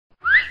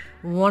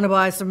Want to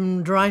buy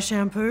some dry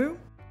shampoo?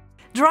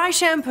 Dry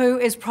shampoo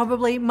is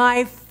probably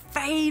my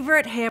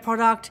favorite hair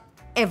product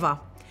ever.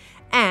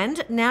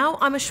 And now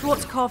I'm a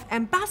Schwarzkopf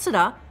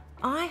ambassador,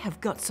 I have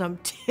got some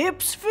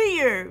tips for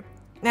you.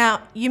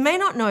 Now, you may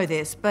not know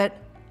this, but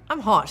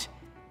I'm hot.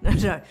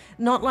 No,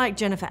 not like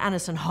Jennifer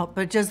Aniston hot,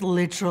 but just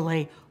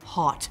literally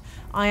hot.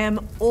 I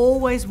am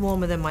always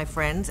warmer than my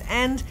friends,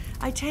 and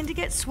I tend to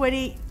get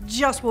sweaty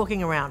just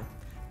walking around.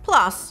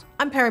 Plus,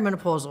 I'm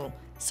perimenopausal,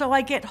 so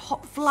I get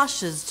hot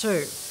flushes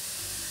too.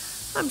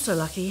 I'm so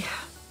lucky.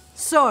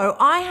 So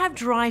I have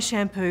dry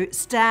shampoo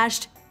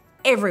stashed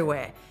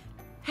everywhere.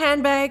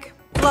 Handbag,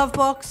 glove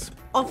box,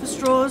 office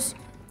drawers,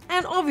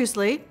 and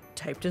obviously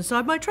taped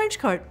inside my trench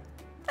coat.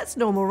 That's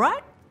normal,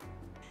 right?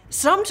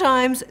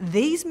 Sometimes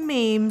these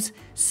memes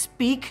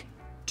speak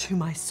to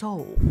my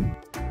soul.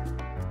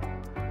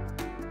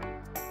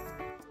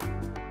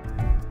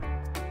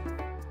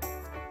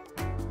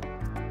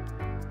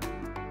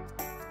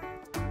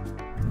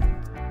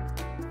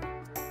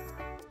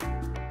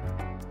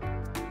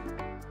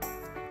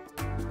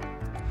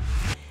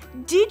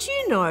 Did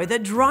you know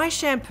that dry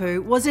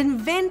shampoo was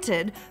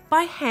invented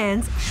by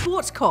Hans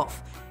Schwarzkopf?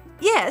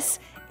 Yes,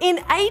 in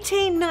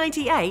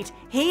 1898,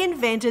 he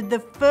invented the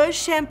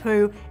first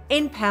shampoo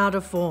in powder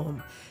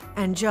form.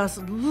 And just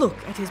look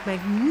at his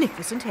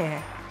magnificent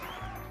hair.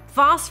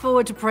 Fast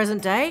forward to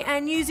present day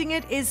and using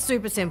it is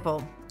super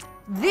simple.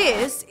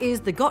 This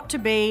is the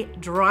got-to-be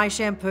dry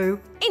shampoo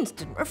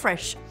instant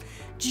refresh.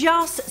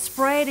 Just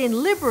spray it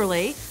in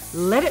liberally,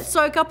 let it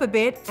soak up a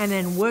bit, and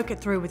then work it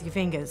through with your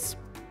fingers.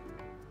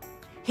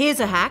 Here's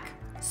a hack.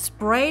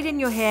 Spray it in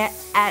your hair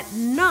at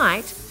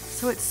night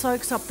so it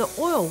soaks up the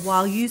oil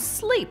while you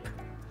sleep.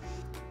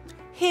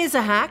 Here's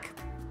a hack.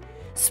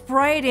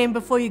 Spray it in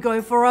before you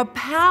go for a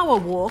power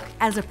walk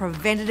as a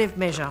preventative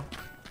measure.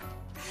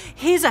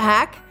 Here's a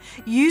hack.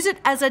 Use it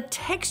as a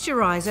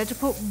texturizer to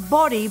put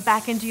body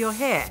back into your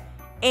hair.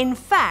 In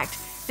fact,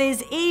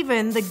 there's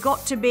even the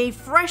got-to-be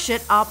fresh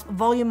it up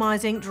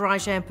volumizing dry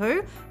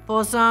shampoo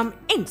for some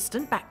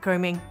instant back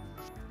combing.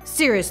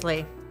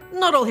 Seriously,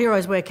 not all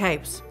heroes wear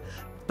capes,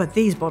 but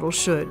these bottles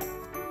should.